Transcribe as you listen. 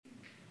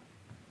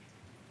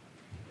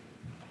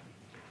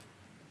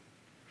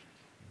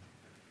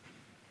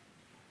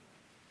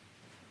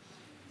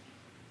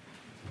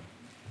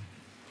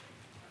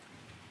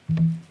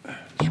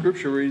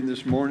Scripture reading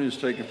this morning is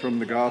taken from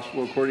the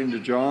Gospel according to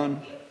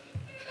John,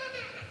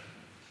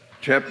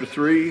 chapter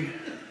 3,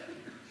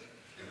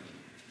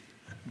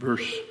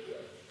 verse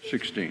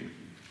 16.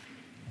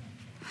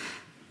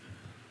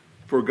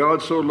 For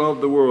God so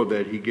loved the world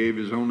that he gave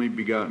his only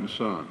begotten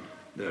Son,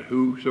 that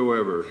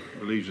whosoever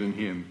believes in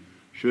him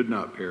should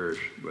not perish,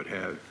 but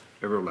have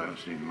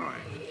everlasting life.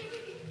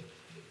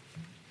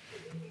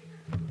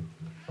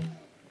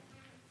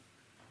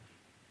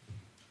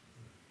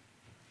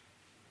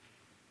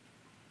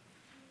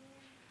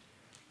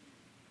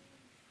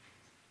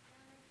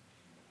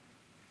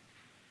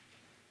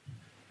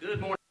 Good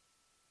morning.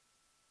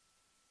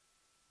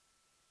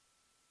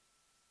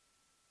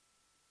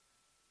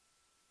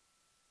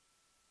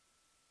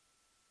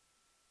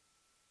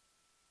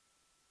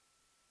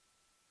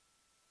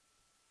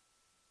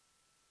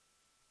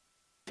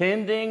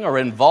 Attending or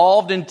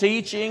involved in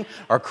teaching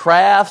or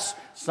crafts,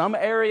 some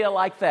area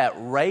like that,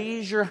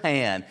 raise your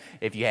hand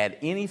if you had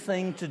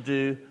anything to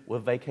do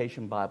with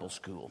Vacation Bible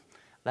School.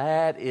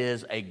 That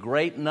is a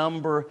great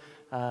number.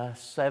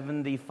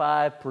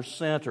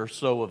 75% or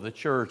so of the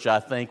church, I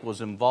think,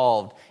 was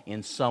involved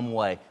in some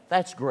way.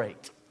 That's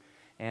great.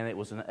 And it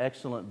was an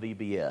excellent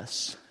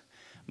VBS.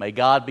 May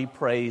God be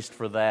praised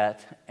for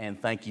that, and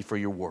thank you for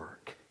your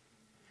work.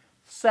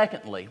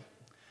 Secondly,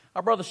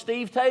 our brother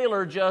Steve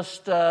Taylor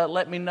just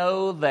let me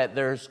know that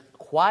there's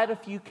quite a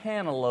few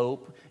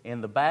cantaloupe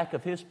in the back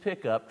of his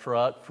pickup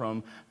truck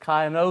from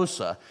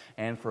Cayenosa.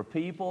 And for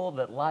people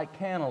that like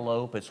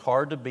cantaloupe, it's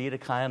hard to beat a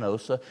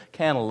Cayenosa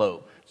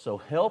cantaloupe. So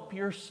help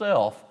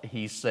yourself,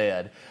 he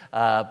said.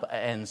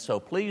 And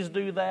so please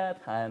do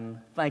that. And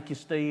thank you,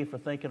 Steve, for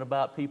thinking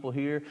about people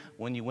here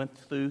when you went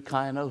through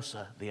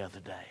Cayenosa the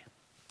other day.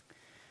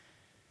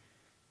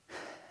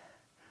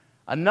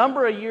 A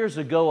number of years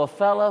ago, a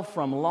fella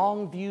from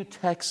Longview,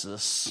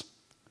 Texas,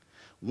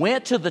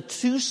 went to the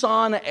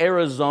Tucson,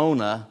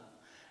 Arizona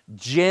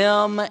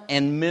Gem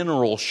and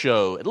Mineral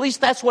Show. At least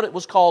that's what it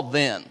was called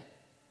then.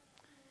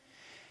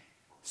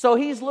 So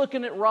he's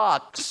looking at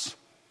rocks.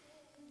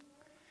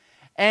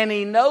 And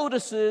he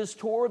notices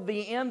toward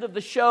the end of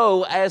the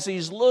show, as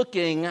he's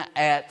looking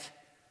at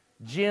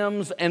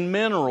gems and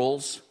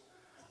minerals,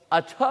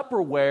 a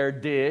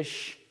Tupperware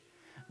dish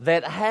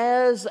that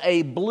has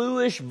a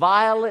bluish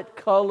violet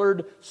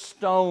colored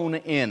stone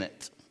in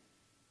it.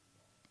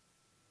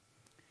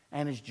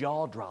 And his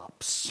jaw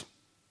drops.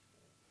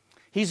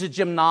 He's a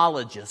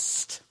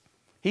gemologist.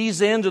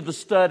 He's into the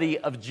study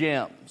of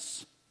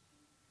gems.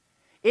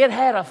 It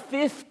had a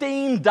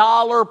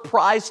 $15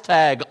 price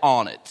tag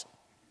on it.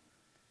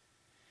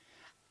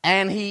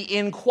 And he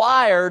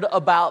inquired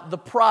about the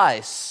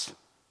price.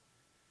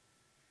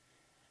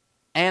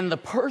 And the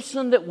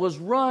person that was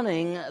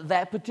running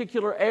that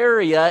particular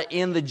area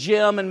in the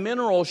Gem and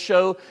Mineral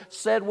Show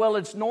said, well,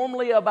 it's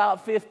normally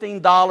about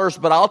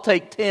 $15, but I'll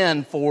take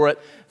 $10 for it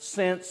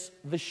since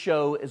the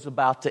show is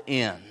about to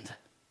end.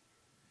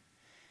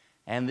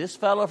 And this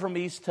fellow from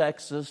East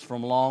Texas,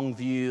 from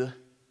Longview,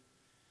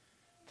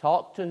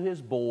 talked to his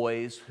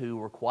boys who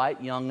were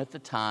quite young at the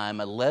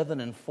time,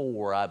 11 and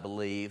 4, I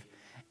believe,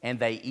 and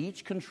they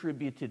each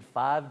contributed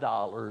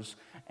 $5,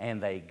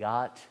 and they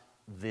got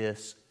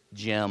this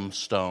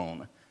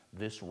gemstone,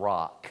 this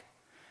rock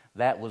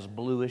that was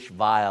bluish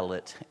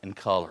violet in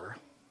color.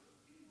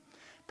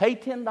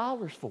 Paid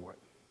 $10 for it.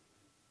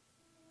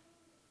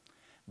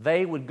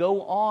 They would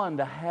go on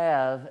to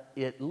have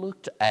it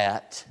looked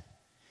at,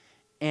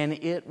 and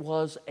it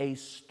was a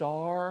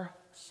star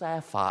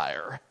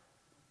sapphire,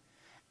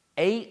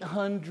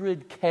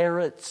 800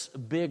 carats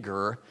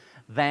bigger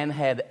than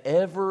had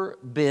ever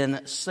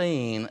been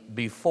seen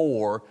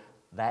before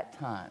that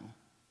time.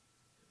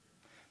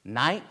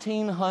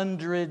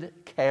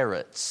 1,900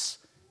 carats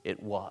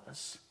it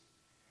was.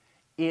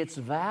 Its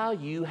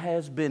value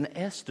has been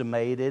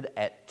estimated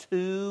at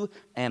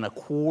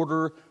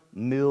 $2.25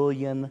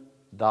 million.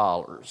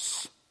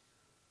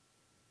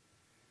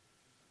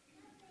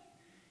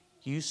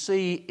 You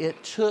see,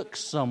 it took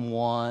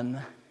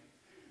someone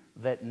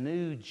that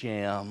knew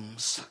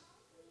gems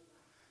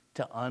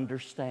to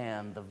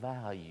understand the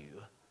value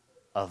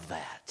of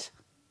that.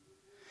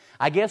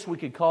 I guess we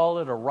could call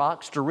it a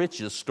rocks to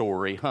riches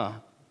story, huh?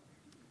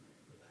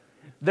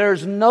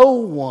 There's no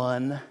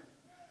one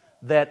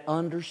that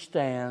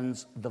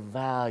understands the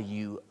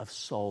value of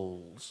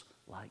souls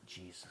like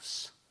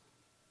Jesus.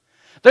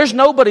 There's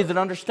nobody that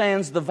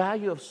understands the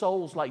value of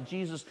souls like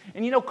Jesus.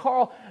 And you know,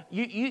 Carl,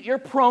 you're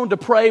prone to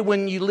pray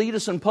when you lead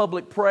us in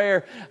public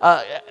prayer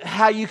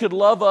how you could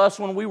love us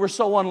when we were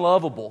so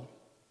unlovable.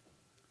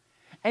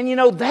 And you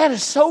know, that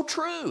is so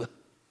true.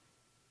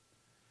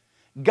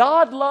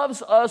 God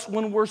loves us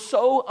when we're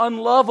so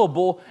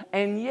unlovable,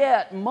 and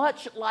yet,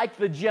 much like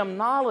the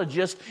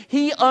gemologist,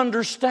 He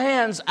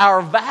understands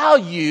our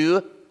value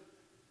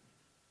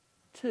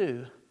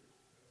too.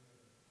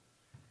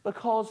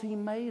 Because He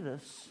made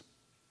us.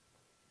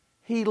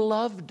 He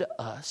loved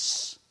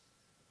us.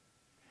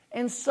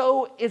 And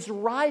so it's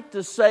right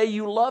to say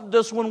you loved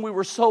us when we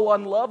were so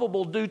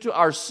unlovable due to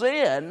our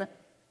sin.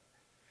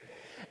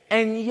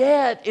 And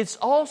yet, it's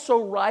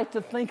also right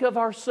to think of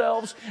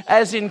ourselves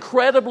as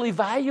incredibly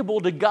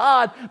valuable to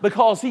God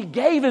because He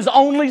gave His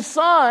only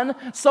Son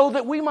so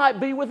that we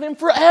might be with Him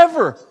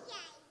forever.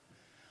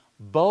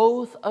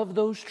 Both of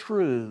those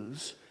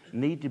truths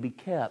need to be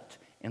kept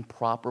in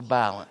proper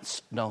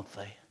balance, don't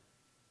they?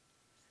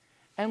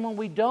 And when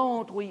we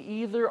don't, we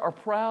either are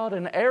proud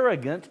and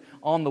arrogant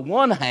on the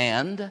one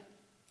hand,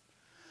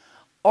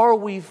 or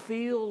we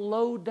feel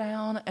low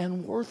down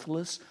and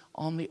worthless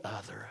on the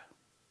other.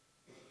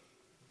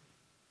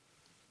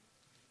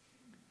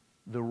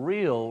 The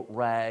real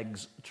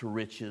rags to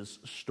riches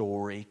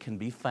story can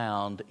be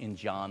found in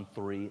John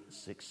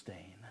 3:16.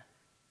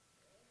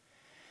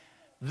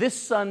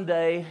 This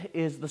Sunday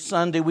is the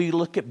Sunday we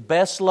look at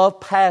best loved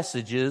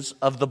passages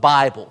of the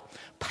Bible.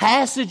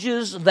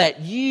 Passages that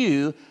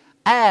you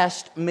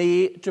asked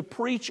me to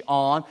preach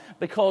on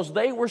because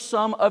they were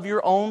some of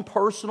your own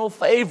personal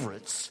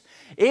favorites.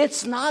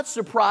 It's not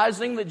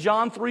surprising that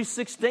John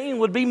 3:16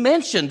 would be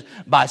mentioned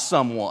by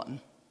someone.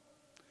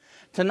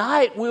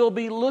 Tonight we'll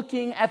be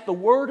looking at the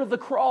word of the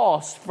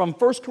cross from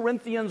 1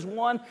 Corinthians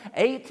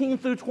 1:18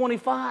 through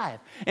 25.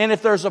 And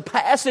if there's a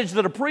passage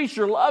that a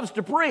preacher loves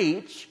to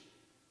preach,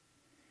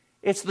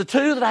 it's the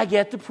two that I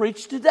get to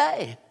preach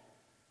today.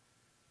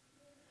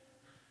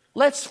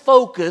 Let's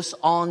focus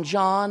on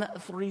John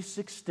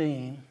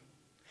 3:16.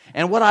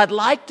 And what I'd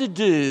like to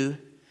do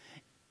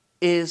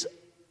is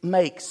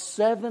make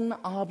 7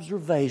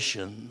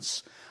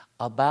 observations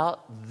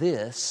about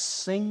this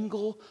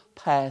single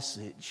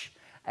passage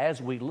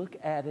as we look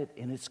at it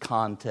in its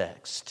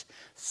context.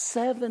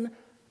 7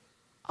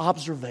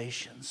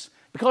 observations.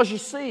 Because you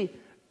see,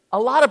 a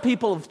lot of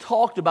people have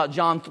talked about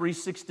John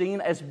 3:16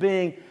 as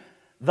being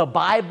the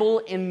Bible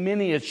in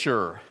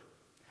miniature,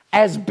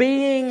 as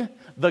being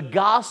the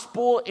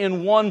gospel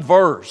in one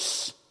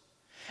verse.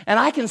 And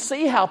I can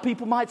see how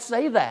people might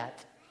say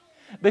that,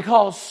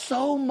 because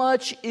so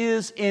much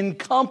is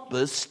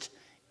encompassed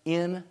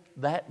in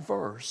that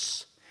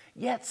verse.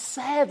 Yet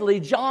sadly,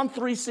 John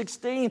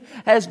 3:16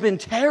 has been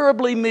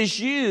terribly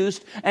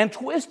misused and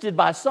twisted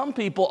by some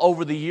people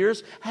over the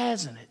years,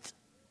 hasn't it?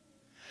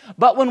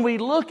 But when we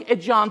look at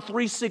John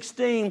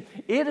 3:16,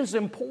 it is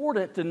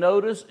important to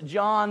notice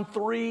John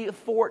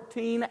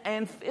 3:14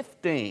 and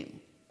 15.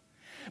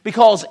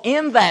 Because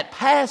in that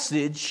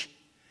passage,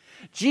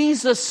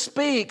 Jesus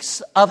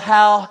speaks of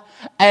how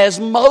as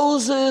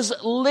Moses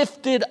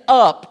lifted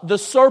up the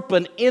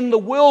serpent in the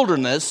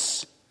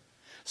wilderness,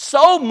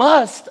 so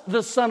must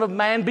the Son of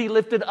Man be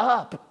lifted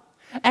up.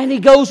 And he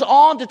goes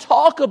on to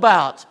talk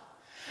about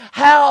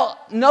how,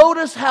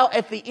 notice how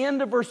at the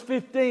end of verse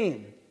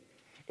 15,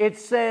 it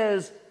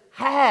says,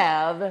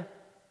 have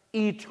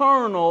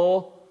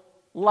eternal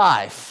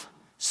life.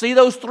 See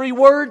those 3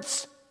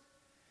 words?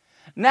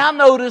 Now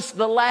notice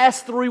the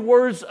last 3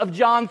 words of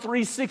John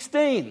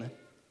 3:16.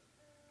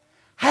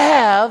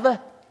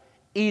 Have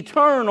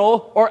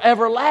eternal or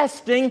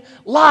everlasting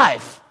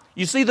life.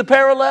 You see the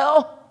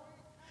parallel?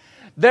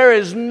 There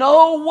is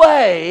no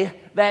way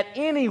that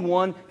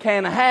anyone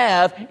can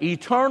have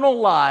eternal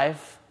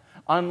life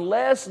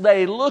unless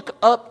they look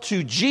up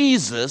to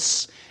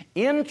Jesus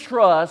in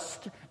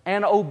trust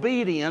and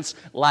obedience,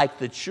 like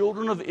the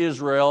children of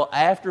Israel,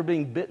 after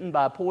being bitten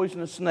by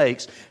poisonous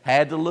snakes,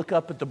 had to look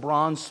up at the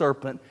bronze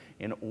serpent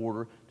in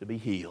order to be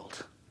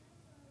healed.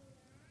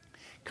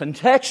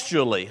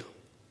 Contextually,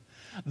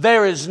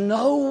 there is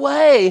no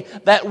way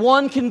that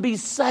one can be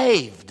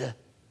saved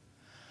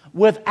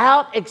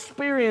without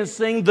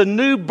experiencing the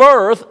new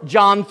birth,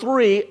 John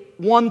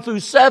 3:1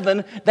 through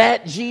 7,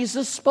 that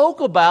Jesus spoke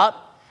about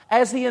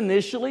as He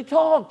initially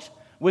talked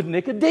with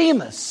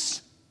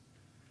Nicodemus.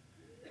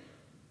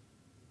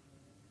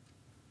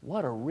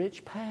 What a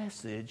rich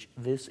passage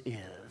this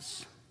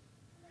is.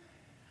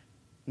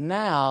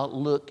 Now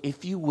look,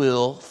 if you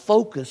will,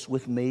 focus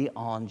with me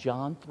on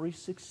John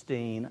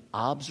 3:16,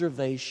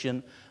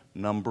 observation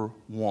number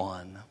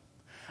 1.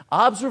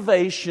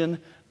 Observation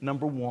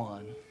number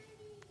 1.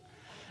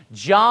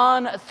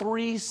 John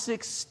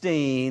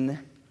 3:16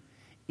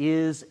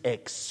 is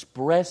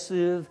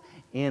expressive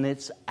in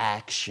its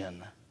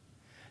action.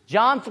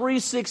 John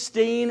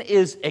 3:16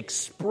 is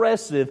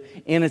expressive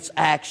in its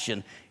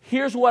action.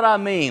 Here's what I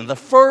mean. The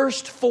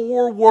first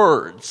 4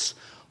 words,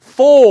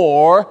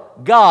 for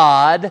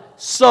God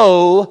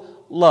so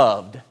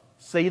loved.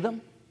 See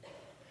them?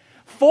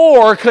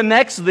 For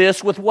connects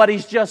this with what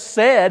He's just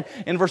said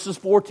in verses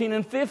 14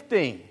 and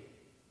 15.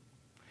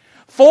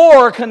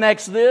 For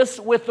connects this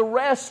with the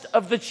rest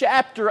of the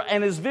chapter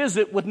and His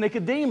visit with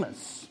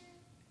Nicodemus.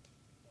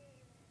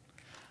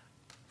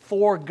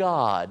 For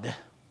God.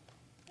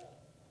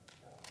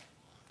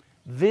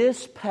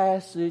 This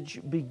passage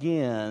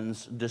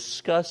begins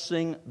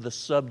discussing the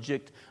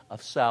subject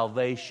of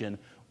salvation,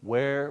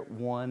 where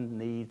one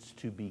needs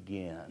to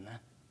begin.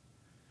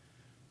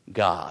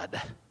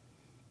 God.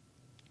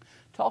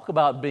 Talk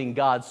about being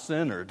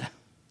God-centered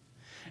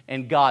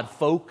and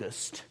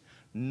God-focused.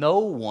 No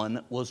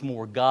one was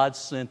more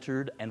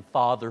God-centered and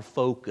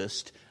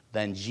Father-focused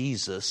than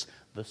Jesus,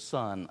 the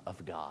Son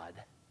of God.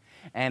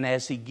 And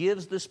as he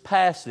gives this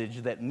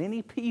passage that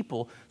many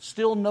people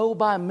still know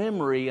by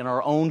memory in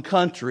our own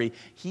country,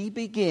 he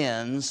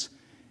begins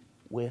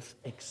with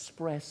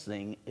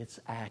expressing its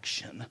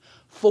action.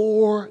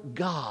 For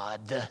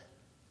God.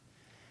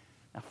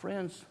 Now,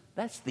 friends,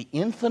 that's the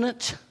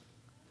infinite,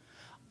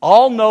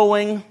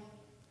 all-knowing,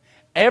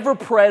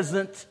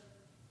 ever-present,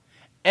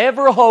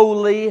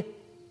 ever-holy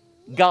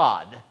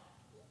God.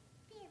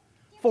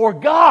 For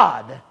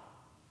God.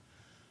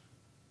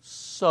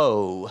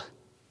 So,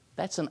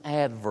 that's an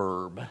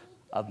adverb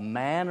of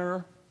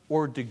manner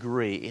or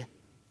degree.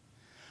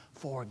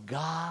 For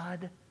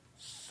God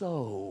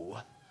so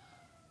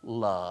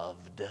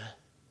loved.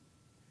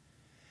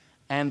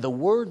 And the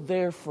word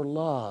there for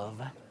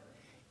love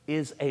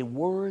is a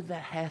word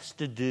that has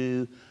to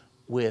do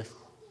with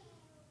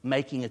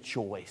making a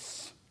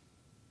choice.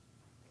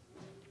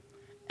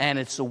 And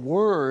it's a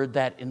word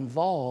that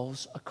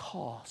involves a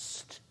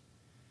cost.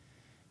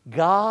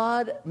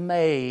 God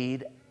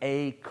made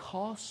a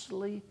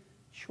costly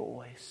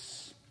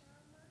choice.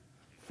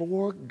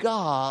 For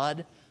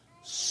God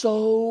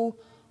so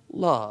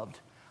loved.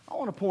 I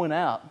want to point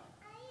out,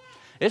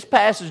 this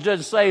passage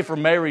doesn't say for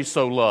Mary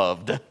so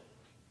loved.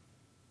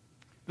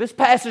 This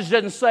passage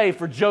doesn't say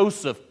for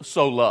Joseph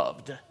so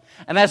loved.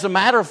 And as a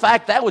matter of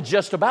fact, that would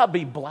just about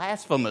be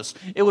blasphemous.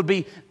 It would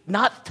be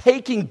not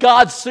taking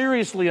God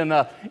seriously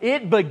enough.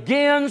 It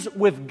begins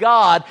with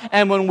God.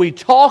 And when we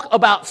talk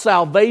about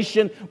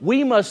salvation,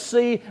 we must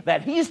see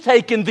that He's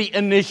taken the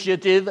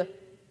initiative.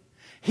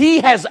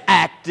 He has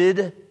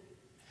acted.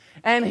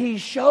 And He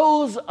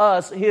shows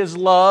us His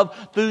love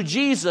through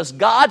Jesus.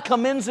 God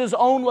commends His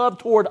own love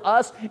toward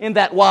us in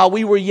that while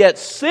we were yet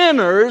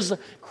sinners,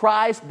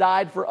 Christ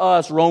died for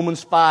us,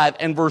 Romans 5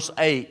 and verse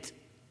 8.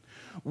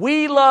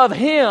 We love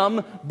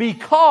Him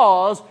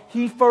because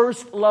He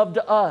first loved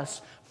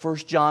us. 1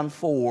 John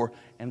 4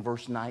 and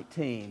verse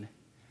 19.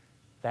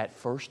 That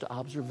first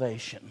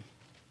observation.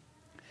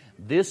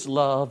 This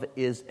love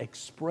is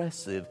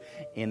expressive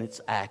in its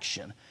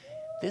action.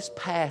 This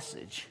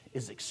passage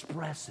is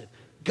expressive.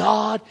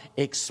 God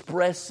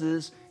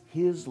expresses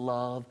His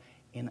love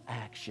in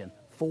action.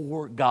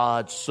 For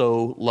God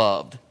so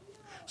loved.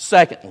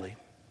 Secondly,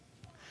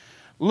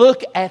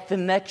 look at the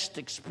next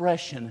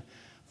expression.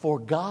 For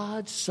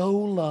God so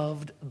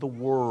loved the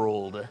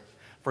world.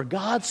 For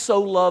God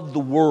so loved the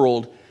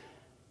world.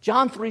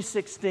 John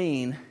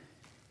 3:16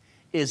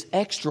 is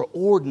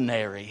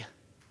extraordinary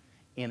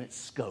in its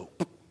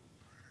scope.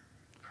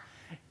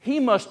 He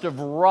must have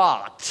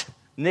rocked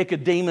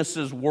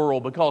Nicodemus'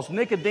 world, because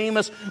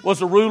Nicodemus was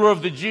the ruler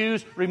of the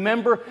Jews,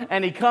 remember?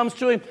 And he comes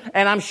to him,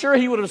 and I'm sure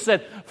he would have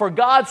said, for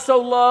God so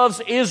loves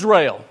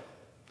Israel.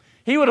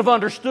 He would have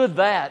understood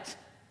that.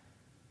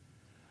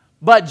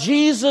 But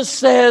Jesus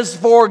says,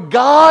 for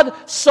God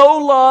so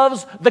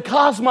loves the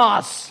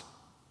cosmos,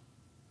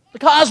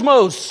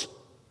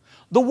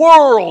 the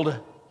world.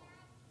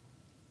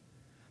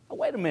 Now,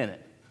 wait a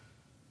minute.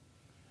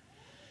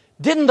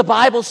 Didn't the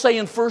Bible say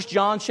in 1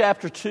 John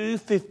chapter 2,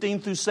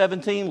 15 through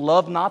 17,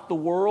 love not the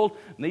world,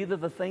 neither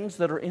the things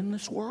that are in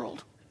this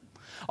world?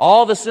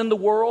 All that's in the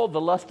world,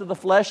 the lust of the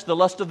flesh, the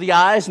lust of the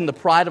eyes, and the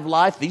pride of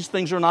life, these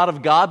things are not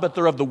of God, but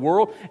they're of the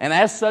world, and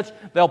as such,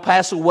 they'll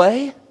pass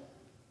away.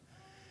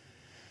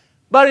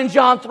 But in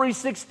John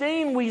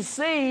 3:16, we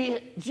see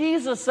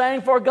Jesus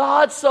saying, for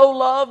God so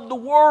loved the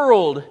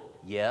world.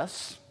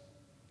 Yes,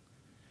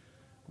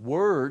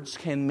 words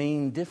can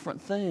mean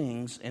different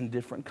things in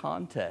different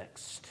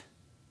contexts.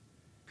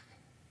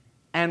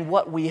 And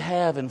what we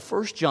have in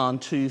 1 John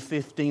 2,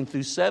 15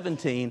 through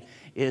 17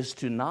 is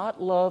to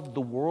not love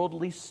the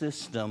worldly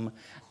system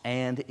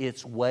and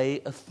its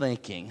way of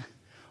thinking,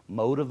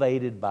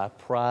 motivated by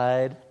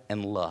pride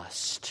and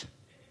lust.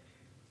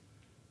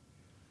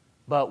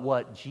 But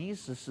what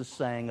Jesus is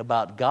saying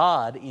about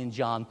God in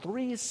John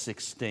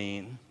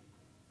 3:16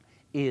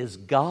 is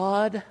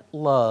God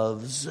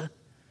loves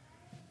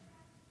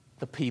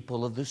the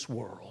people of this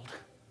world.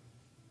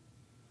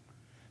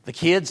 The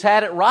kids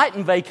had it right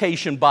in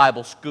Vacation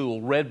Bible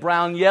School. Red,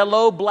 brown,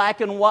 yellow, black,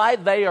 and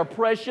white, they are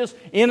precious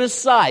in His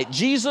sight.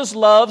 Jesus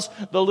loves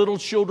the little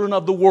children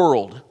of the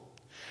world.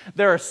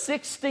 There are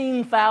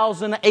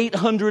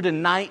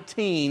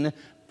 16,819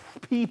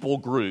 people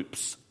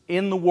groups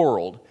in the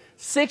world.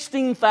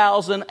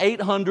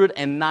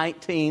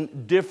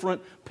 16,819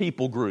 different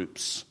people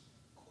groups.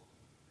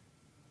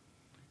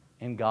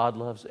 And God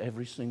loves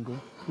every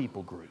single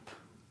people group.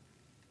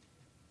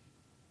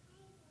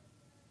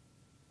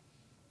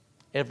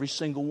 Every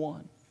single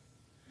one.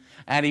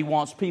 And He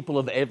wants people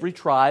of every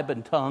tribe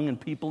and tongue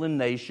and people and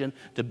nation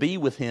to be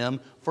with Him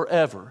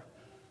forever.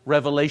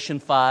 Revelation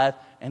 5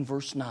 and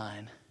verse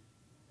 9.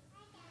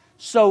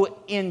 So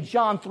in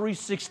John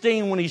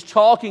 3:16, when He's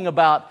talking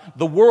about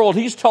the world,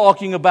 He's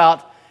talking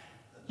about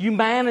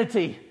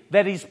humanity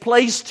that He's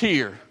placed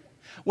here.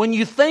 When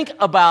you think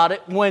about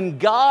it, when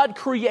God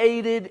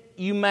created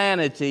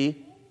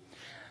humanity,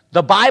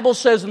 the Bible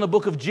says in the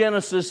book of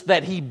Genesis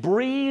that He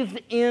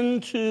breathed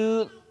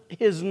into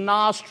His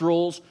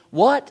nostrils,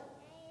 what?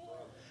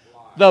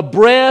 The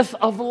breath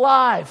of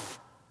life.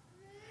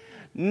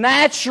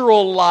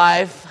 Natural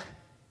life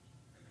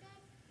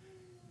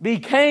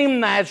became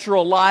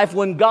natural life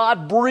when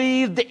God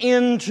breathed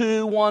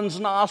into one's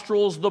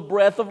nostrils the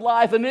breath of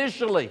life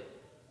initially.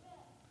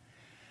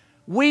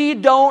 We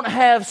don't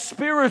have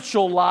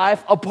spiritual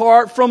life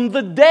apart from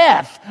the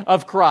death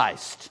of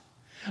Christ.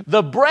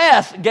 The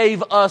breath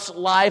gave us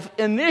life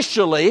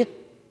initially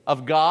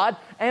of God,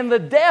 and the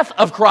death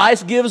of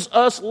Christ gives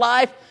us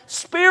life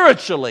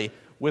spiritually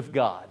with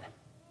God.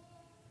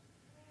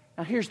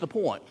 Now here's the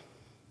point.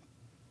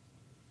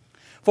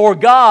 For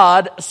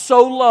God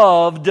so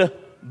loved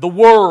the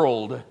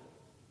world.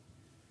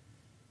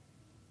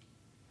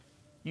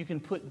 You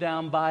can put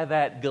down by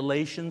that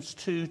Galatians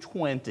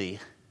 2:20,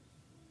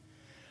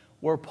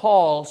 where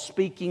Paul,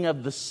 speaking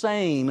of the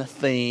same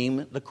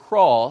theme, the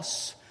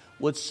cross,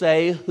 would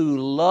say, who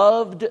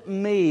loved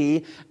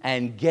me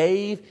and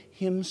gave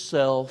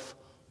himself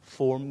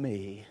for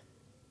me.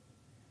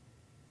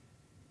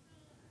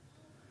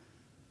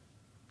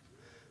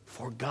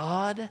 For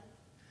God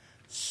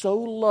so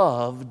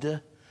loved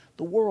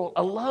the world,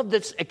 a love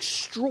that's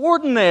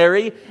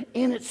extraordinary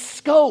in its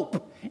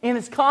scope, in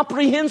its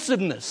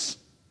comprehensiveness.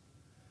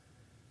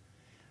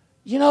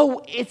 You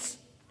know,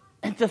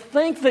 and to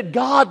think that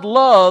God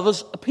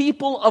loves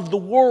people of the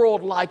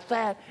world like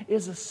that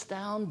is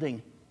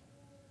astounding.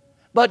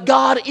 But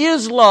God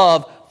is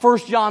love, 1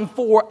 John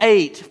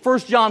 4:8, 1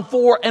 John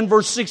 4 and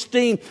verse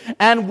 16.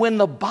 And when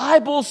the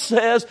Bible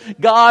says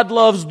God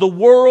loves the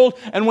world,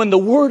 and when the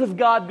Word of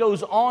God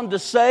goes on to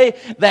say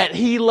that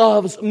He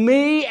loves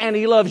me and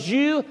He loves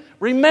you,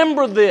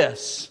 remember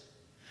this.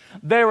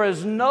 There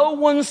is no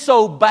one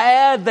so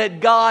bad that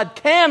God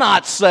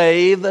cannot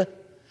save,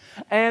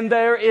 and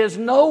there is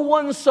no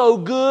one so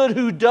good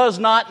who does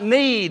not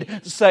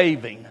need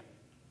saving.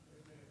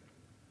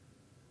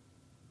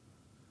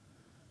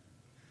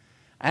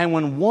 And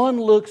when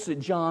one looks at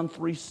John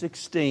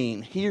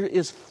 3:16, here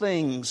is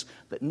things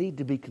that need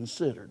to be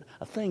considered.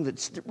 A thing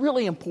that's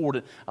really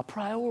important, a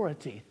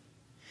priority.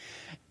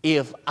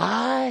 If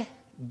I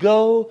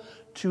go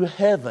to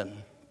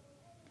heaven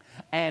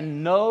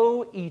and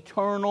know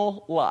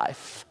eternal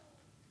life,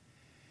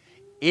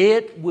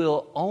 it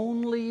will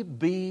only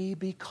be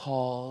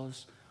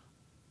because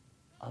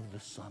of the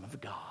Son of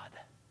God.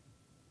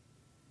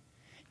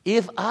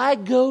 If I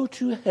go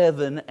to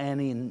heaven and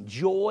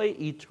enjoy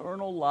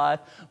eternal life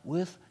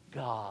with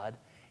God,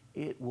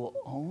 it will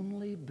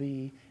only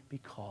be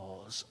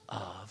because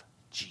of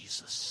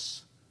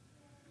Jesus.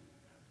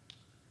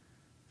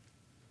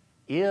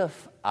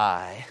 If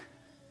I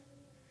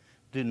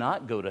do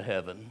not go to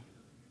heaven,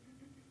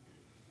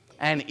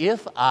 and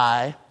if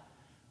I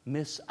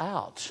miss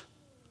out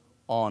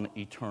on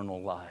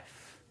eternal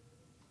life,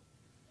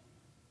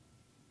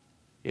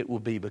 it will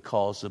be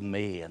because of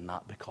me and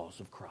not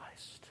because of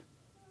Christ.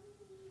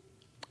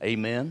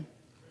 Amen?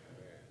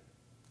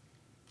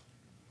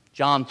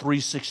 John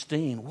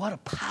 3:16. What a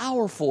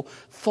powerful,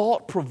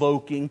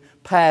 thought-provoking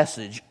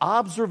passage.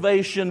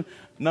 Observation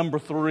number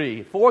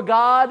 3. For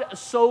God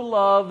so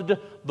loved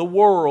the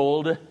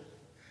world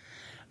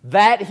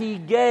that He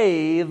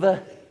gave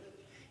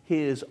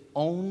His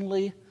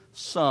only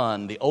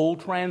Son. The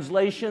old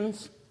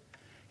translations,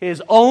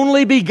 His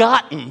only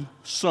begotten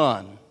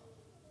Son.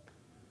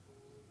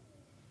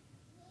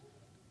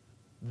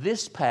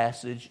 This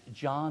passage,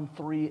 John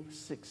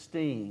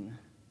 3:16,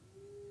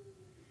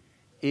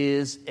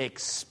 is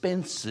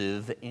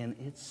expensive in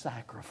its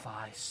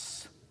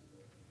sacrifice.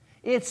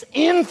 It's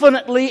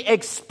infinitely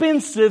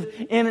expensive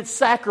in its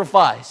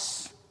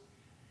sacrifice.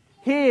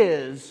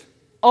 His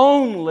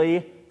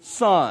only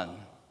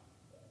Son.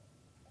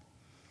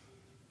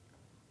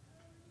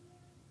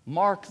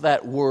 Mark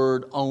that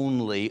word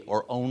only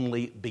or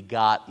only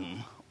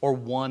begotten or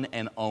one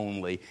and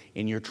only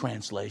in your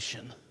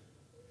translation.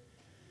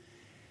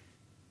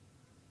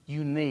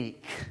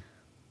 Unique,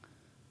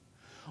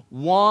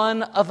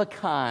 one of a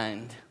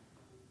kind,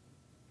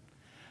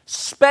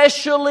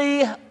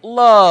 specially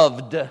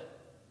loved,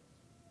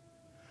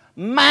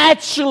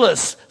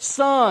 matchless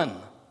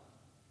Son.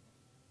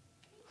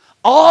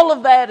 All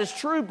of that is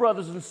true,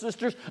 brothers and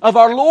sisters, of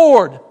our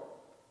Lord.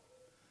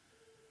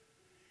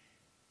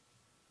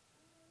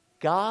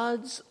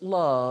 God's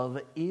love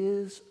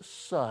is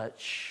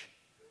such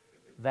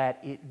that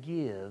it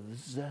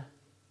gives.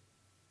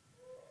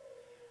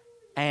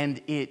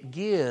 And it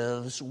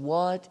gives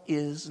what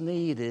is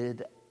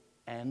needed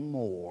and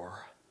more.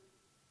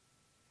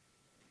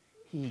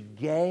 He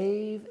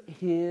gave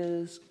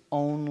His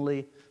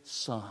only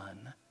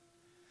Son.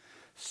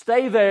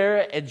 Stay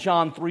there at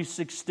John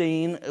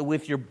 3:16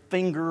 with your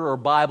finger or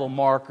Bible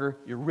marker,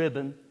 your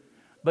ribbon.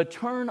 But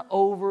turn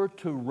over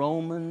to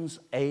Romans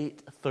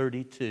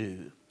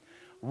 8:32.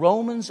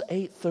 Romans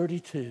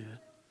 8:32.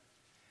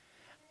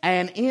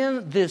 And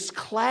in this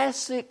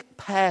classic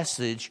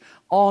passage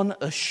on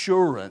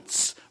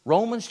assurance,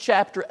 Romans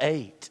chapter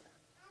 8,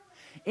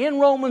 in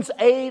Romans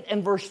 8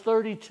 and verse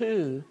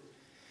 32,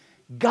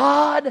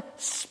 God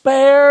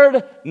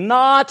spared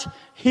not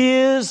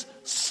His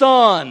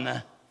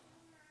Son,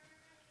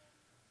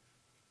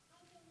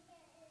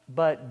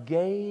 but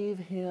gave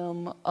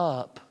Him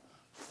up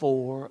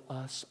for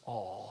us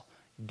all.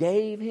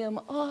 Gave Him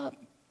up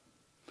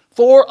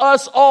for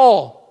us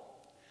all.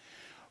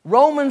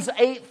 Romans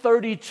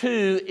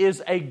 8:32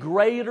 is a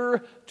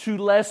greater to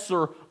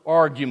lesser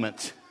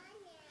argument.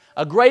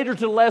 A greater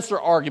to lesser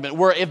argument,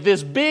 where if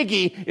this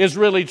biggie is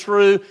really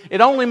true, it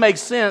only makes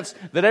sense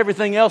that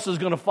everything else is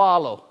going to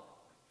follow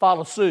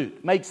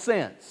suit. Makes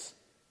sense.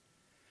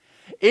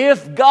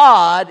 If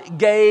God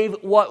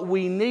gave what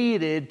we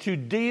needed to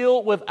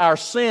deal with our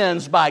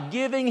sins by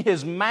giving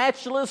His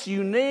matchless,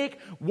 unique,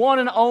 one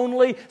and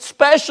only,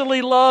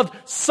 specially loved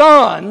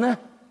Son,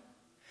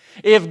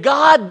 if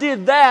God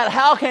did that,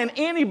 how can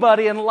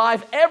anybody in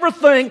life ever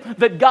think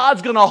that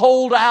God's going to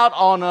hold out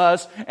on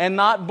us and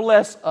not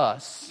bless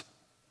us?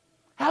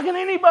 How can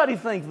anybody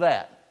think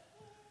that?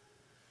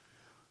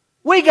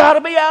 We got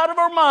to be out of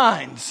our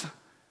minds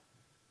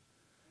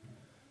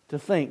to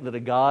think that a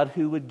God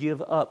who would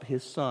give up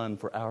His Son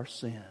for our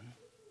sin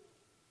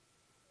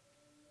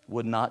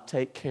would not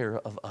take care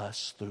of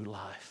us through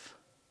life.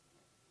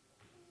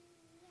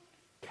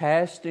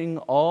 Casting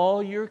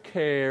all your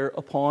care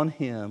upon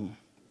Him,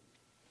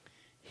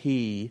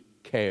 He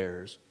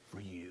cares for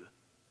you.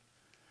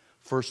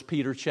 1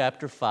 Peter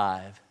chapter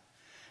 5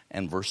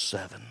 and verse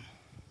 7.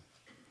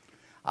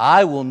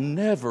 I will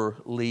never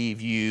leave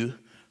you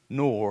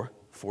nor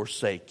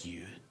forsake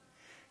you.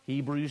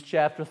 Hebrews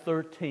chapter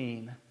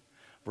 13,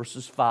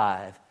 verses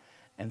 5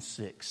 and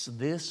 6.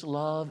 This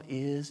love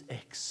is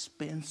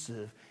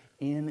expensive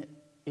in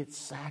its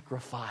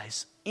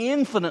sacrifice,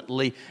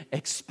 infinitely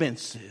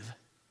expensive.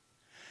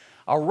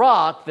 A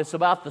rock that's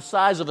about the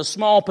size of a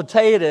small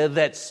potato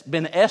that's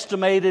been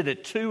estimated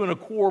at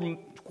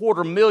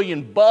 $2.25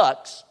 million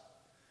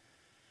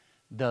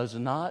does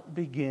not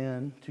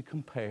begin to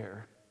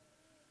compare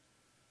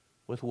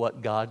with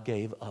what God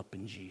gave up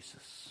in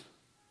Jesus.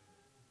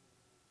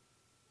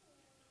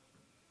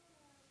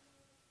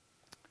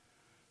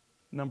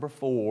 Number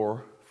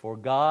 4, for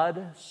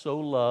God so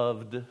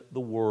loved the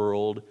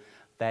world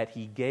that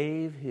He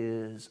gave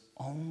His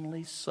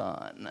only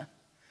Son,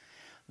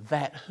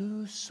 that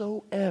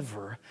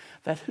whosoever,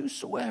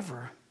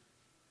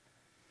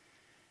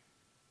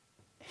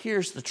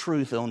 here's the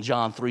truth on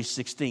John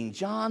 3:16.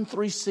 John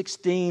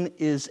 3:16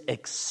 is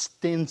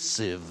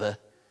extensive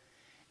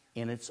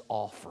in its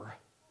offer.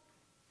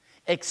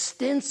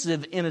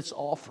 Extensive in its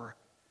offer.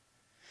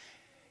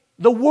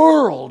 The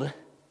world,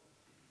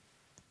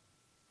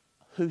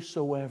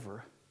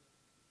 whosoever.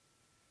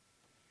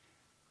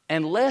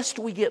 And lest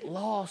we get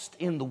lost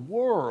in the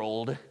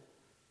world,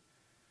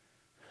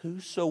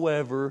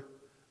 whosoever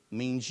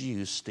means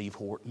you, Steve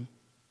Horton.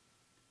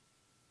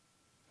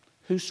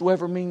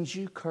 Whosoever means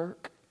you,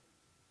 Kirk.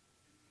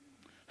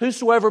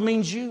 Whosoever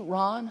means you,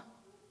 Ron.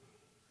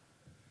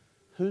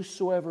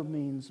 Whosoever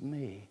means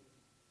me.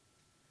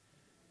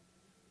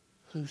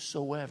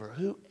 Whosoever.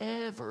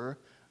 Whoever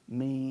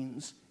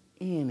means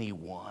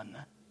anyone.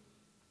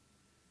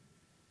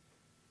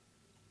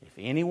 If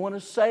anyone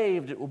is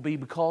saved, it will be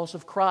because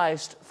of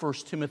Christ. 1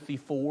 Timothy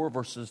 4,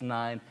 verses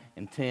 9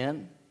 and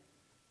 10.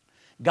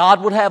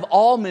 God would have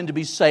all men to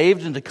be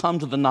saved and to come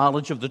to the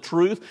knowledge of the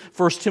truth.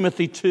 1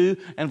 Timothy 2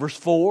 and verse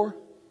 4.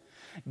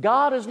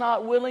 God is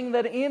not willing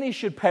that any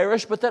should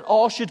perish, but that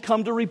all should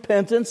come to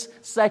repentance.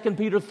 2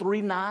 Peter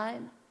 3,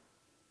 9.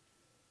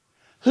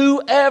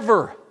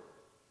 Whoever.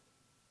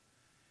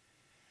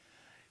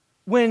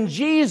 When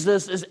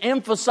Jesus is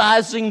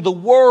emphasizing the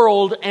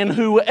world and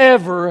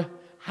whoever,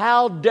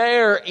 how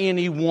dare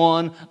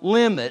anyone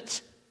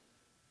limit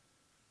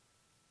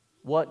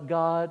what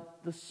God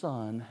the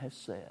Son has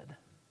said?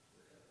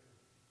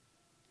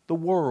 The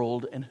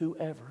world and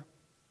whoever.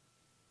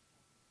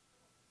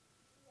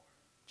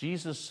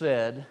 Jesus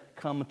said,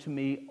 "Come to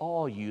me,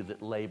 all you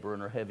that labor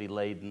and are heavy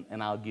laden,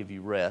 and I'll give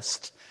you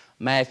rest."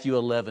 Matthew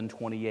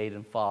 11:28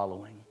 and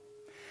following.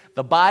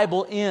 The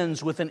Bible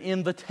ends with an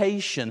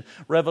invitation.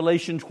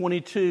 Revelation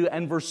 22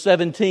 and verse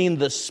 17,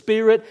 the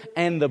Spirit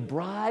and the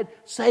bride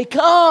say,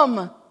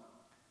 "Come."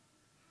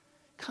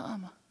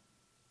 Come.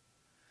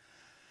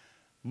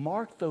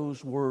 Mark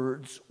those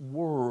words,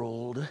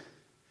 world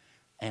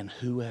and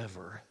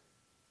whoever,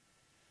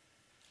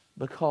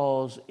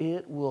 because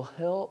it will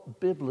help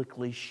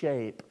biblically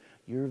shape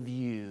your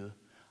view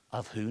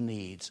of who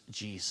needs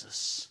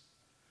Jesus,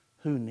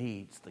 who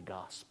needs the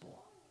gospel.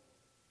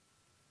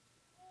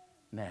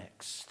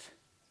 Next,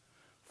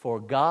 for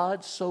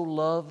God so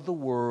loved the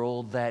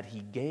world that He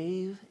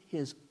gave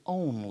His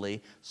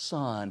only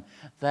Son,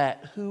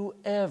 that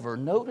whoever,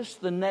 notice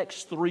the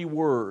next three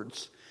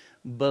words,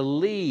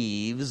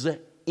 believes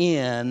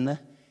in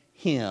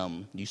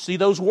Him. You see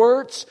those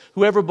words?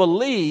 Whoever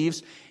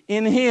believes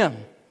in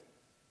Him.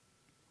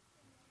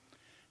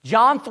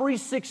 John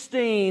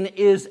 3:16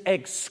 is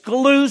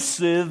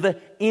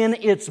exclusive in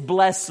its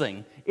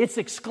blessing. It's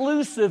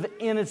exclusive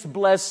in its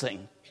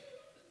blessing.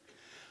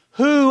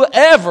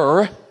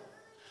 Whoever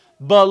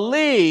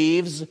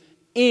believes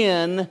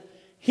in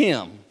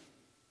Him.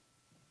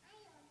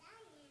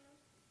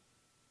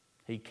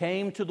 He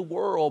came to the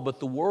world, but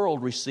the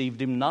world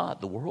received him not.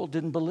 The world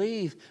didn't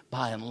believe,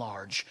 by and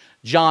large.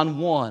 John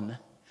 1,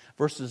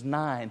 verses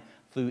 9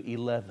 through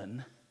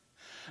 11.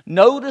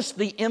 Notice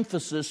the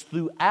emphasis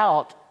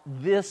throughout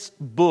this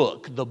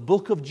book, the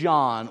book of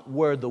John,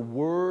 where the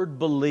word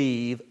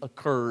believe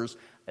occurs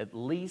at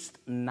least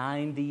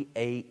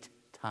 98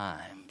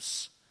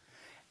 times.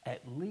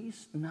 At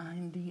least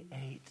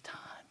 98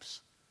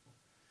 times.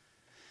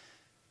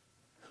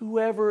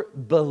 Whoever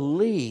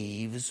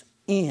believes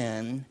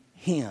in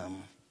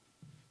Him.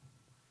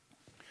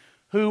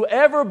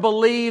 Whoever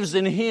believes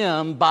in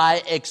Him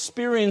by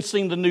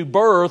experiencing the new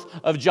birth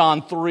of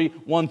John 3,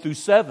 1 through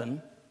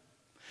 7.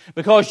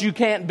 Because you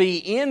can't be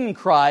in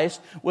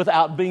Christ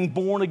without being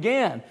born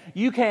again.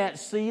 You can't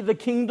see the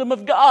kingdom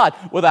of God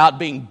without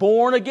being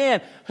born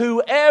again.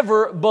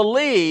 Whoever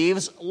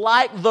believes,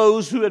 like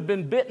those who had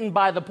been bitten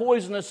by the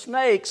poisonous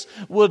snakes,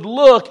 would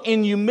look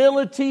in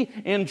humility,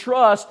 in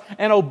trust,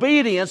 and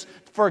obedience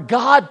for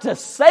God to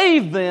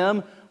save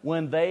them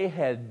when they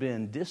had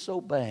been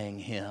disobeying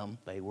Him.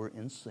 They were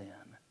in sin.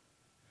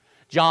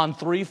 John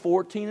 3,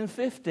 14 and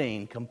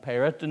 15.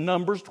 Compare it to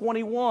Numbers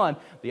 21,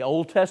 the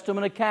Old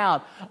Testament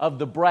account of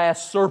the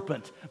brass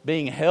serpent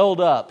being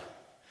held up.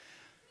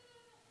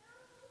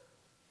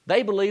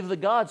 They believed that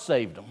God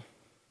saved them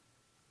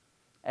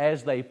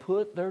as they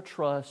put their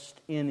trust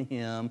in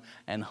Him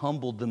and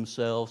humbled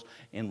themselves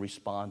in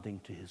responding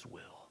to His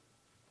will.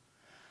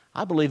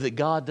 I believe that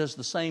God does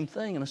the same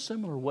thing in a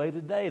similar way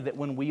today, that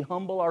when we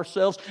humble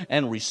ourselves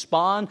and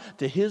respond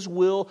to His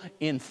will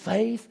in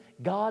faith,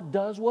 God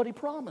does what He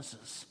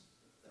promises.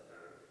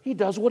 He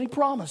does what He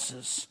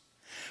promises.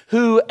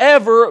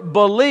 Whoever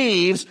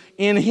believes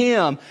in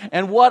Him.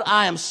 And what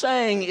I am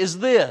saying is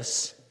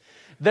this.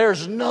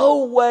 There's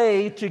no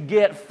way to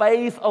get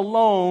faith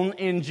alone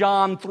in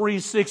John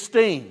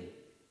 3:16.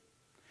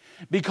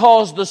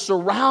 Because the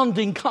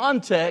surrounding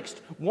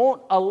context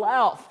won't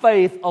allow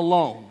faith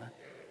alone.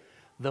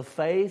 The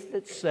faith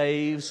that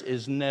saves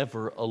is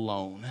never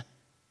alone.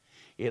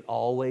 It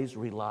always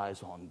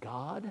relies on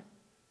God.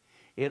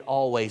 It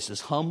always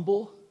is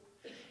humble.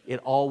 It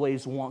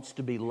always wants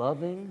to be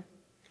loving.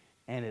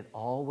 And it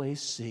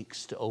always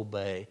seeks to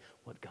obey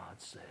what God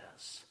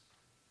says.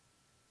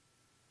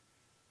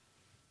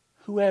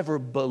 Whoever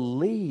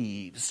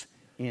believes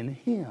in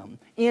Him,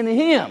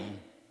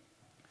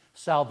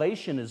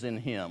 salvation is in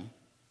Him.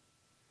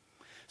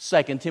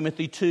 2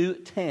 Timothy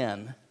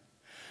 2:10.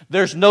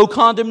 There's no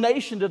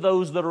condemnation to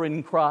those that are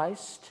in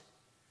Christ.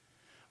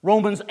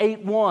 Romans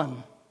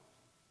 8:1.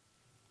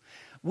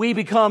 We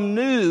become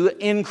new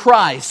in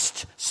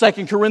Christ.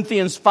 2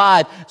 Corinthians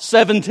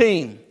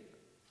 5:17.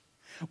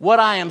 What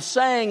I am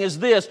saying is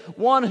this: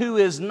 one who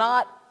is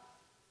not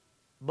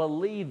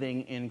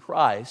believing in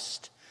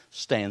Christ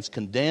stands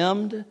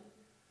condemned,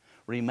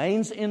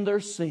 remains in their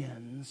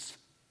sins,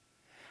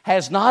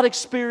 has not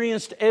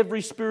experienced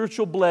every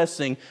spiritual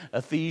blessing.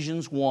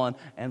 Ephesians 1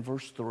 and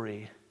verse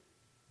 3.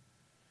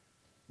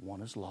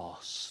 One is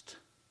lost.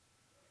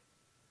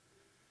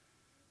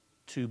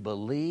 To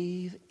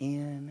believe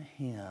in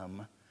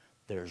Him,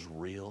 there's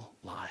real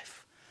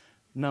life.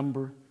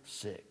 Number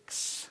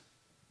 6.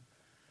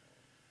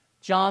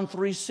 John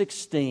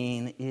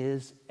 3:16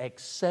 is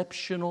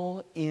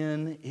exceptional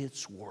in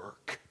its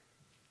work.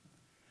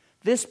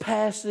 This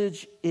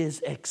passage is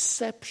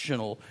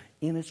exceptional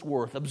in its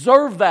worth.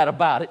 Observe that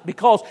about it,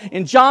 because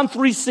in John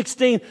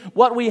 3:16,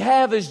 what we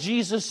have is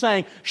Jesus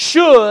saying,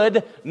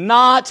 should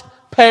not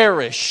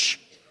perish.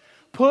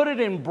 Put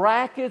it in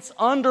brackets,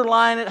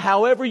 underline it,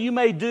 however you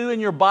may do in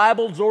your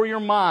Bibles or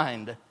your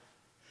mind.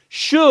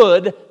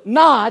 Should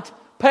not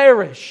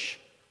perish.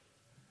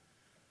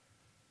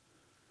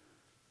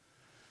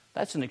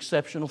 That's an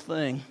exceptional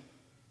thing.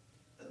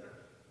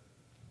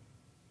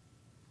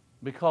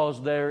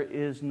 Because there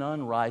is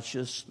none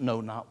righteous,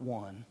 no, not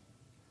one.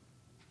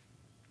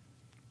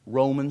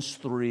 Romans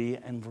 3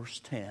 and verse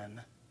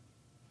 10.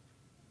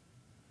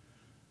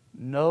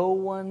 No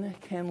one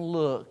can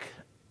look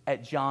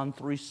at John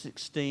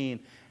 3:16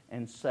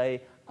 and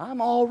say,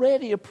 I'm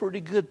already a pretty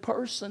good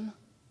person.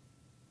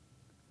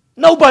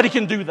 Nobody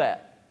can do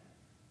that.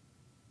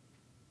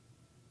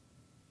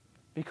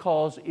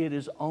 Because it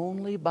is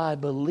only by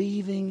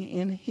believing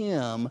in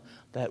Him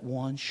that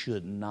one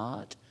should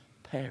not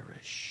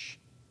perish.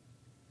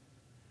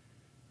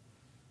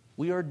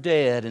 We are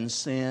dead in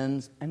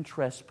sins and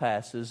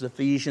trespasses,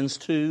 Ephesians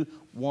 2,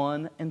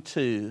 1 and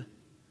 2,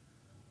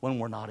 when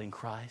we're not in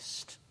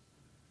Christ.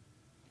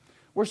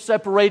 We're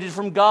separated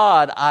from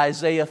God,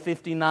 Isaiah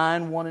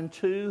 59, 1 and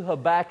 2,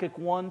 Habakkuk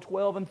 1,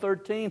 12 and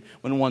 13,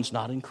 when one's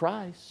not in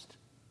Christ.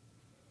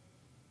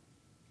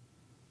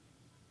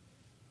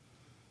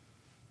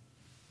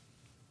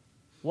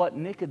 What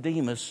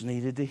Nicodemus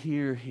needed to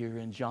hear here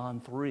in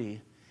John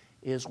 3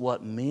 is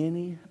what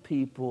many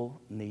people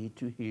need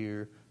to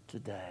hear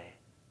today.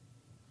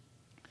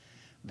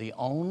 The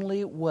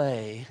only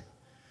way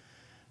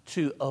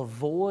to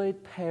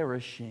avoid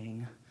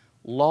perishing,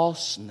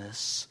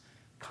 lostness,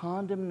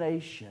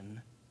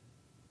 condemnation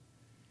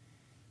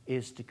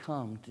is to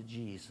come to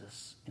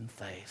Jesus in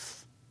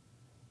faith.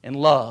 in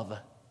love,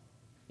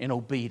 in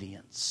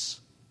obedience.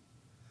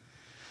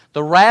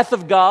 The wrath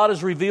of God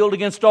is revealed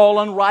against all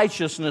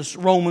unrighteousness,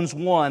 Romans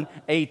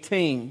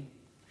 1:18.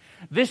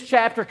 This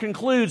chapter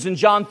concludes in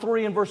John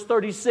 3 and verse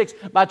 36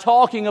 by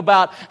talking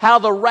about how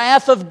the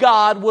wrath of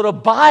God would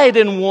abide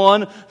in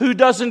one who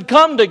doesn't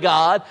come to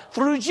God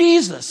through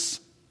Jesus.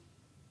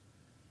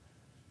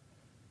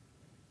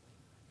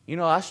 You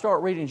know, I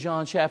start reading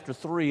John chapter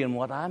 3, and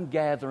what I'm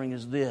gathering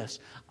is this.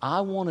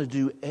 I want to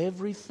do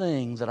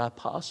everything that I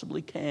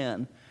possibly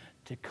can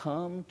to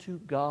come to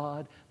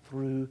God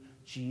through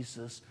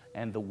Jesus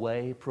and the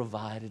way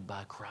provided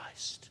by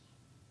Christ.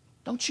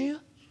 Don't you?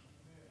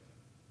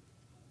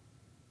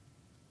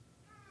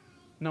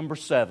 Number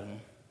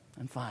 7,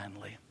 and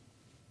finally,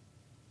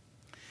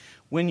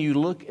 when you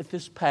look at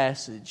this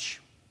passage,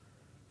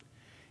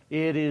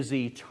 it is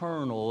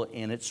eternal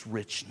in its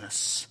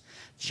richness.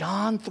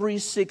 John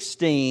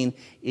 3:16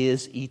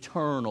 is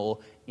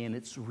eternal in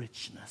its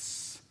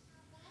richness.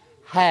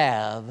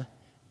 Have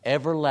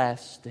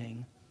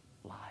everlasting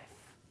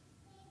life.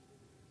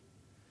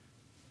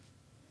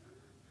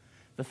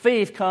 The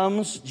thief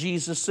comes,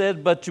 Jesus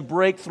said, but to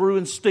break through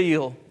and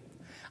steal.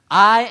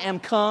 I am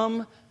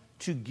come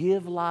to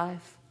give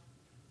life,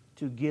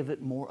 to give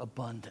it more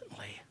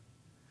abundantly.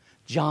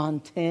 John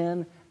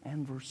 10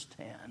 and verse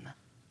 10.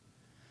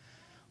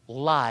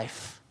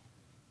 Life,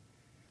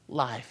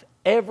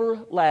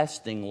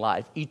 everlasting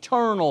life,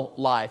 eternal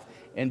life.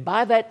 And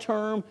by that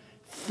term,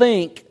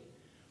 think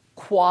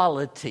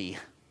quality.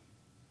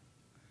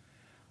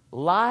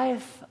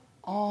 Life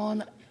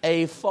on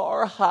a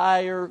far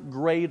higher,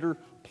 greater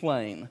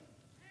plane.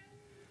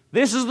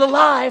 This is the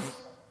life,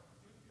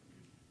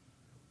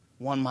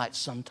 one might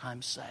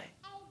sometimes say.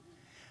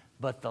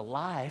 But the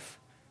life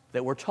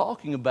that we're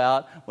talking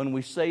about when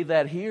we say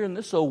that here in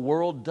this old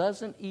world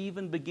doesn't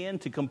even begin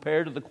to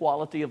compare to the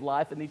quality of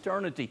life in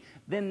eternity.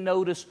 Then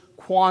notice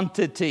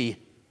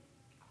quantity.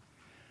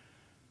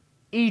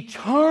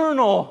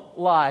 Eternal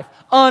life,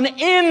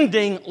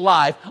 unending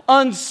life,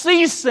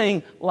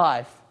 unceasing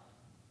life.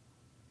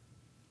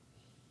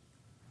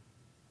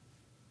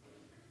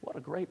 What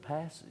a great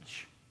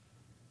passage.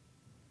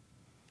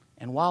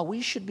 And while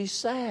we should be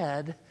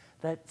sad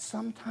that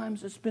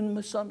sometimes it's been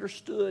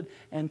misunderstood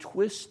and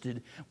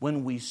twisted,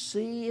 when we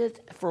see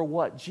it for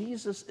what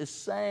Jesus is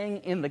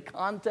saying in the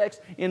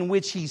context in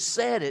which He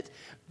said it,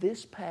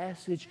 this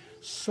passage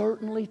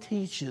certainly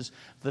teaches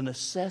the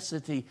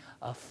necessity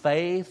of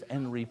faith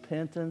and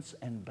repentance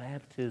and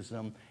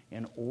baptism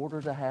in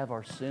order to have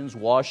our sins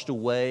washed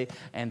away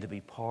and to be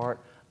part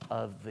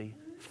of the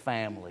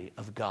family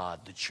of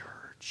God, the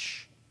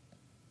church.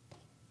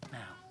 Now,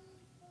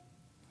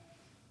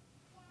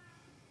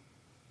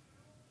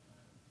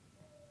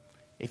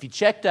 if you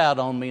checked out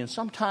on me, and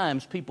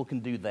sometimes people can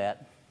do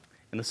that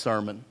in a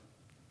sermon,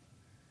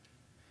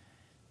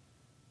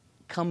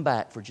 come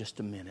back for just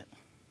a minute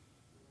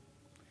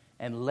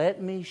and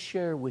let me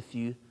share with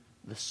you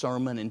the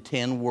sermon in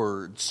 10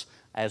 words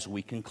as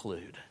we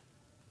conclude.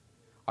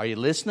 Are you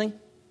listening?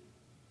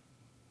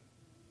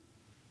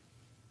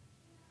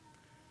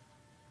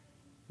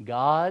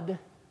 God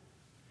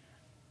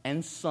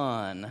and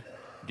Son.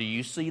 Do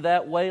you see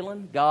that,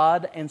 Waylon?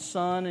 God and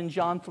Son in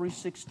John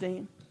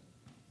 3:16.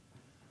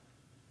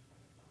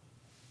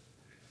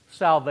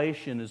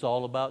 Salvation is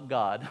all about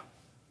God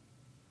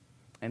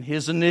and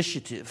His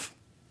initiative.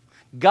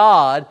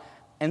 God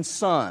and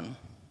Son.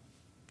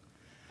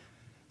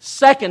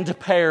 Second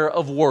pair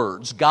of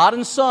words. God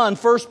and Son,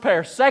 first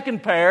pair.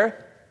 Second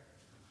pair,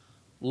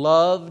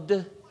 loved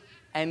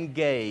and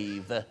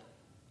gave.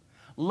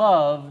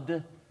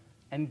 Loved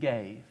and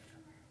gave.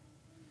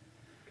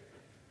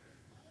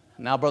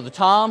 Now, Brother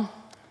Tom,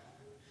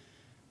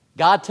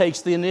 God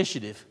takes the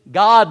initiative.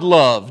 God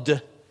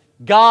loved.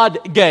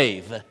 God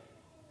gave.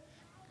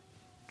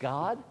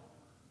 God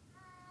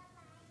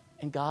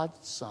and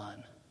God's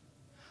Son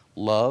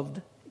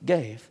loved,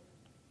 gave.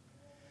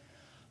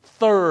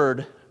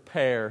 Third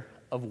pair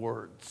of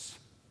words.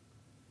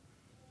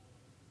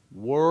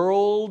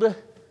 World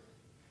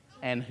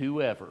and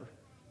whoever.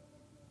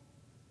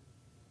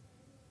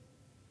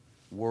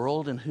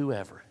 World and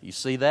whoever. You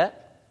see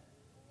that?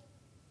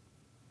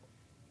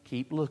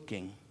 Keep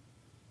looking.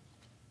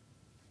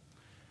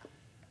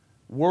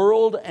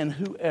 World and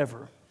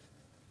whoever.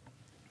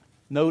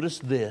 Notice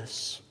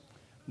this.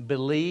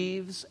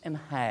 Believes and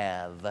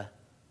have.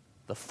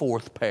 The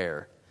fourth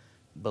pair.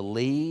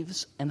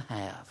 Believes and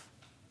have.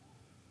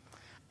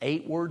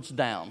 8 words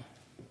down.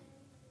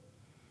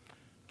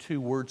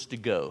 2 words to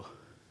go.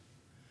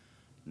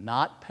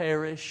 Not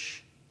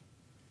perish,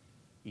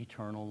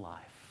 eternal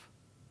life.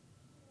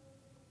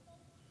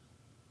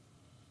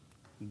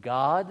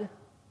 God.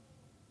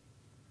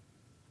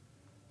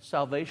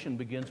 Salvation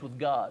begins with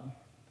God.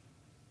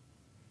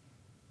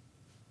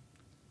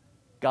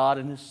 God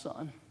and His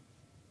Son.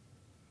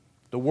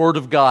 The Word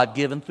of God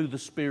given through the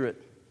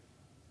Spirit.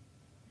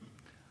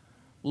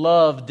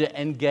 Loved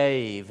and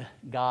gave.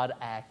 God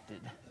acted.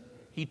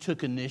 He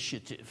took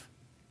initiative.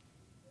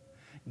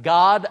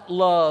 God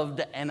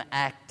loved and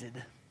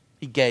acted.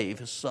 He gave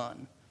His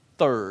Son.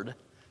 Third,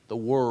 the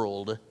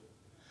world,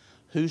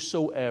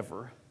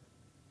 whosoever.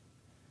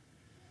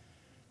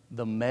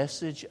 The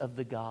message of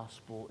the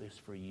gospel is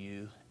for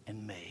you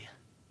and me.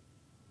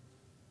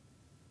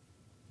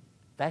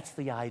 That's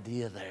the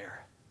idea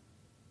there.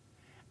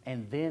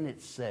 And then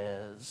it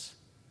says,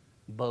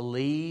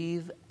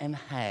 believe and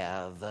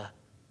have.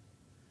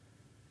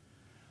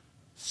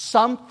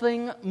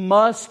 Something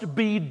must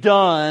be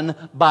done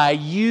by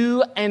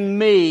you and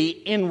me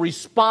in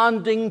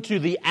responding to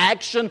the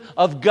action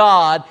of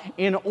God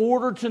in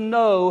order to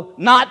know,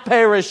 not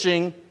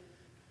perishing,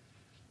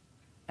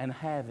 and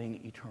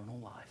having eternal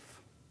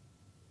life.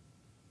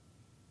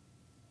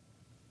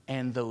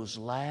 And those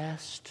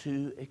last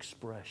two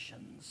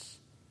expressions,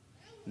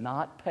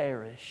 not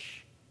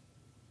perish,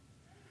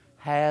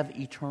 have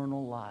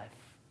eternal life,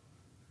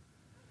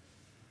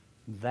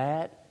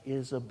 that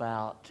is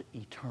about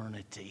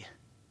eternity.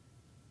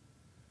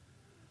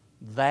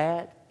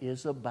 That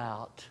is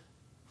about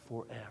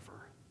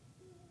forever.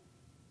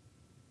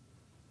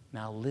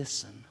 Now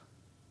listen,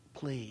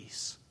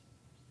 please.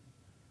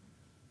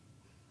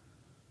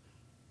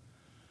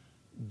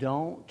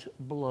 Don't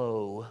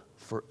blow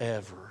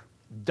forever.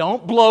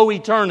 Don't blow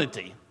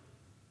eternity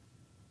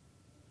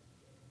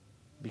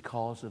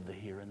because of the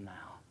here and now.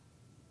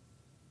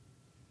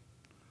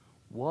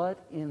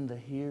 What in the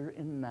here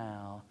and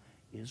now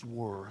is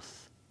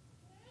worth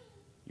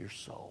your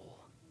soul?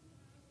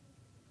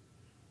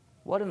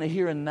 What in the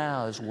here and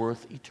now is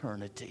worth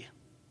eternity?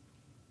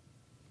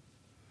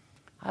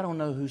 I don't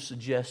know who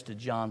suggested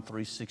John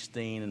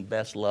 3:16 and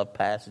best loved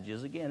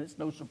passages. Again, it's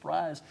no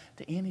surprise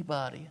to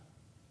anybody.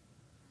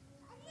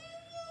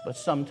 But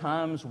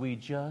sometimes we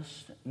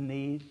just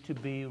need to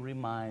be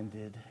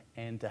reminded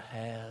and to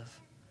have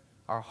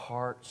our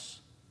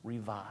hearts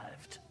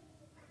revived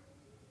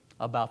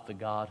about the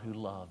God who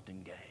loved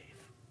and gave.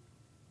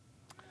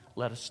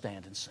 Let us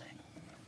stand and sing.